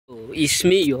It's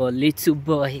me, your little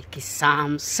boy,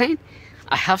 Samson.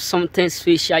 I have something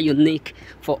special, unique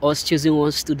for us choosing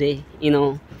ones today.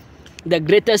 The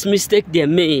greatest mistake they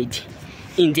made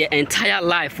in their entire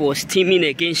life was teaming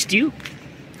against you.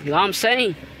 You know what I'm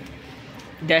saying?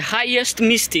 The highest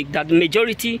mistake that the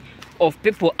majority of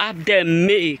people out there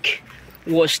make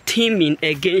was teaming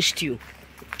against you.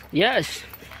 Yes,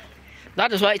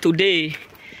 that is why today,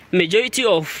 majority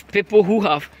of people who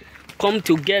have come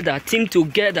together, team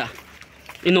together,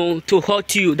 to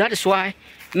hurt you. That is why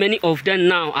many of them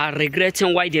now are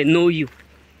regretting why they know you.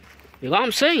 You know what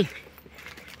I'm saying?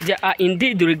 They are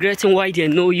indeed regretting why they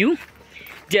know you.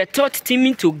 They thought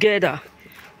teaming together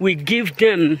will give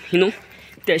them,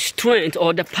 the strength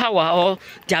or the power or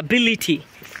the ability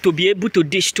to be able to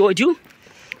destroy you.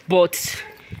 But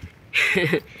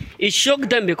it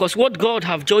shocked them because what God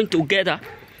have joined together,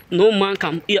 no man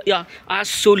can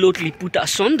absolutely put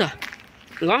asunder.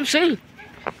 You know what I'm saying?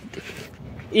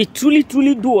 It truly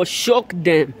do shock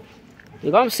them. You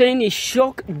know what I'm saying? It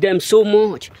shocked them so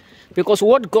much. Because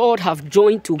what God have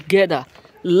joined together,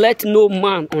 let no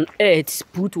man on earth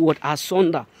put what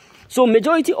asunder. So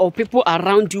majority of people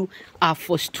around you are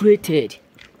frustrated.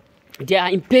 They are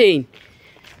in pain.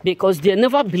 Because they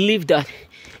never believe that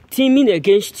teaming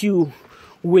against you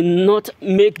will not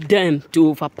make them to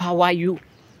overpower you.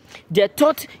 They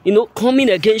thought, coming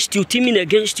against you, teaming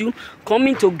against you,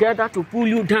 coming together to pull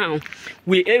you down,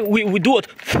 we do it.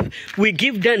 We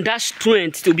give them that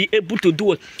strength to be able to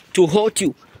do it, to hurt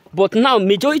you. But now,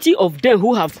 majority of them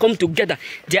who have come together,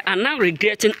 they are now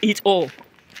regretting it all.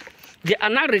 They are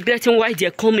now regretting why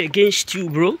they come against you,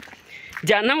 bro.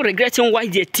 They are now regretting why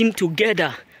they team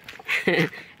together. Their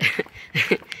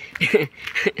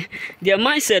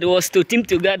mindset was to team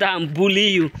together and bully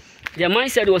you. Their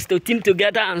mindset was to team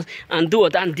together and do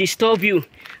it and disturb you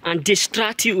and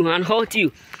distract you and hurt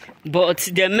you. But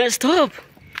they messed up.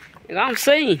 You know what I'm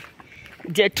saying?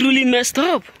 They truly messed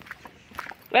up.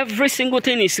 Every single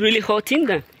thing is really hurting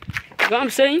them. You know what I'm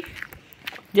saying?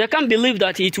 They can't believe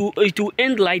that it will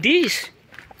end like this.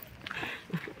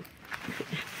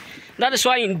 That is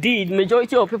why indeed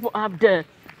majority of people out there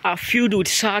are filled with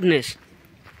sadness.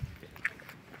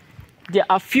 They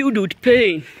are filled with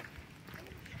pain.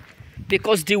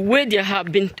 Because the way they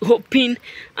have been hoping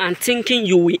and thinking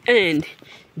you will end,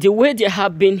 the way they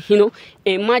have been,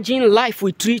 imagine life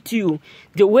will treat you,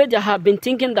 the way they have been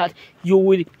thinking that you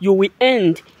will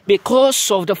end because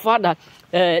of the fact that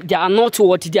they are not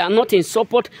they are not in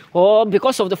support, or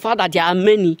because of the fact that there are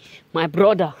many, my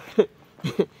brother.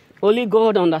 Only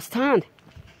God understand.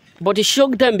 But it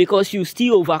shocked them because you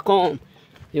still overcome.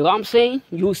 You know what I'm saying?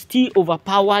 You still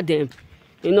overpower them.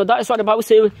 That is what the Bible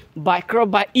says, by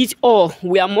it all,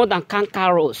 we are more than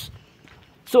conquerors.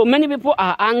 So many people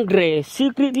are angry,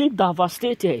 secretly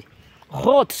devastated,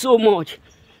 hurt so much,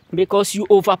 because you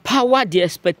overpower the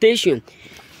expectation.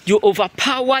 You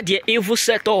overpower their evil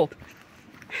setup.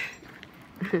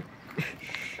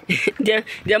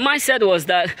 Their mindset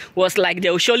was like they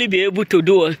will surely be able to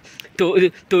do it,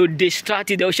 to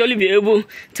distract you. They will surely be able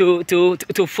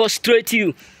to frustrate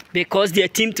you because they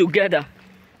team together.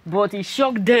 But it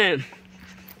shocked them.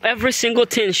 Every single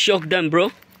thing shocked them,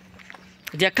 bro.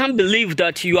 They can't believe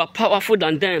that you are powerful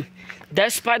than them,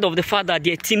 despite of the fact that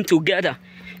they team together.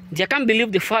 They can't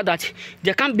believe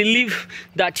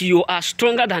that you are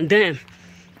stronger than them,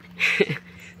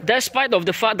 despite of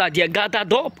the fact that they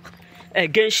gathered up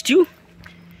against you.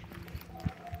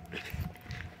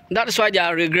 That is why they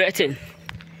are regretting.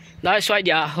 That is why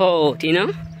they are hurt,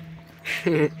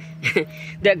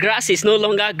 The grass is no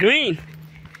longer green.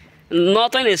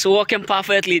 Nothing is working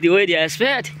perfectly the way they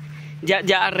expect.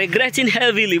 They are regretting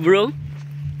heavily, bro.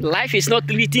 Life is not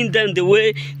treating them the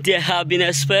way they have been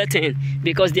expecting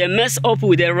because they mess up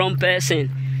with the wrong person.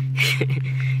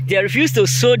 They refuse to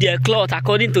sew their cloth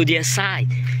according to their size.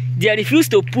 They refuse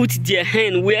to put their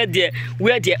hand where they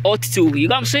ought to. You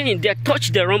know what I'm saying? They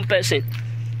touch the wrong person.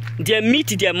 They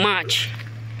meet their match.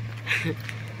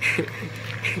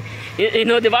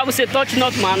 The Bible says, touch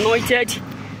not my anointed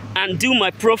and do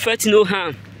my prophet no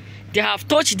harm. They have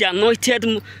touched the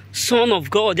anointed Son of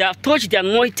God. They have touched the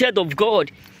anointed of God.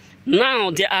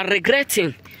 Now they are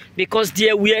regretting because they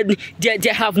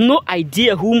have no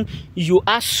idea whom you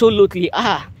absolutely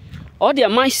are. All their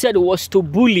mindset was to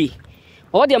bully.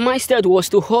 All their mindset was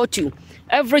to hurt you.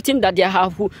 Everything that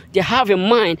they have in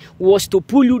mind was to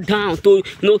pull you down, to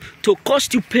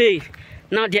cost you pain.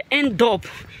 Now they end up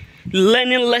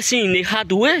learning lesson in a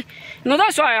hard way.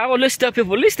 That's why I always tell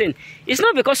people, listen, it's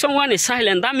not because someone is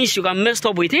silent that means you can mess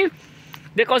up with him.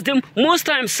 Because most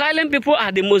times silent people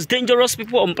are the most dangerous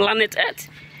people on planet Earth.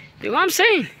 You know what I'm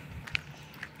saying?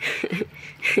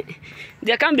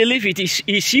 They can't believe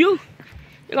it's you.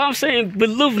 You know what I'm saying?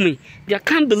 Believe me, they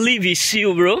can't believe it's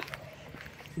you, bro.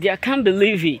 They can't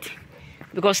believe it.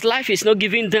 Because life is not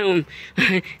giving them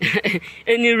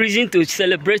any reason to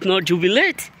celebrate nor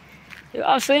jubilate. You know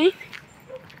what I'm saying?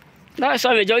 That's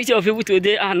why majority of people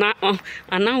today are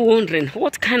now wondering,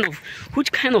 which kind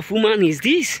of woman is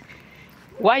this?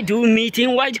 Why do we meet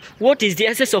him? What is the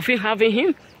essence of him having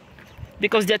him?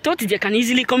 Because they thought they can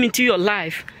easily come into your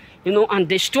life, you know, and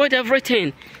destroyed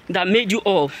everything that made you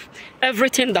up,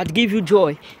 everything that gave you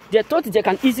joy. They thought they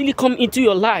can easily come into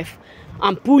your life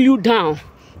and pull you down,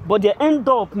 but they end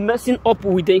up messing up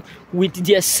with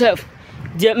themselves.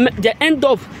 They end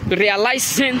up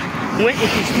realizing when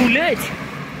it is too late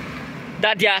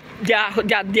that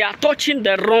they are touching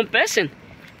the wrong person.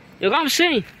 You know what I'm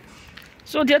saying?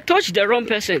 So they touched the wrong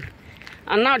person,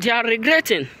 and now they are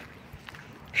regretting.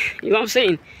 You know what I'm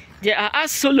saying? They are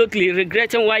absolutely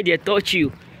regretting why they touch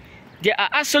you. They are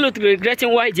absolutely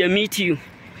regretting why they meet you,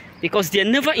 because they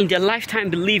never in their lifetime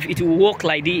believe it will work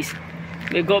like this.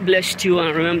 May God bless you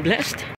and remain blessed.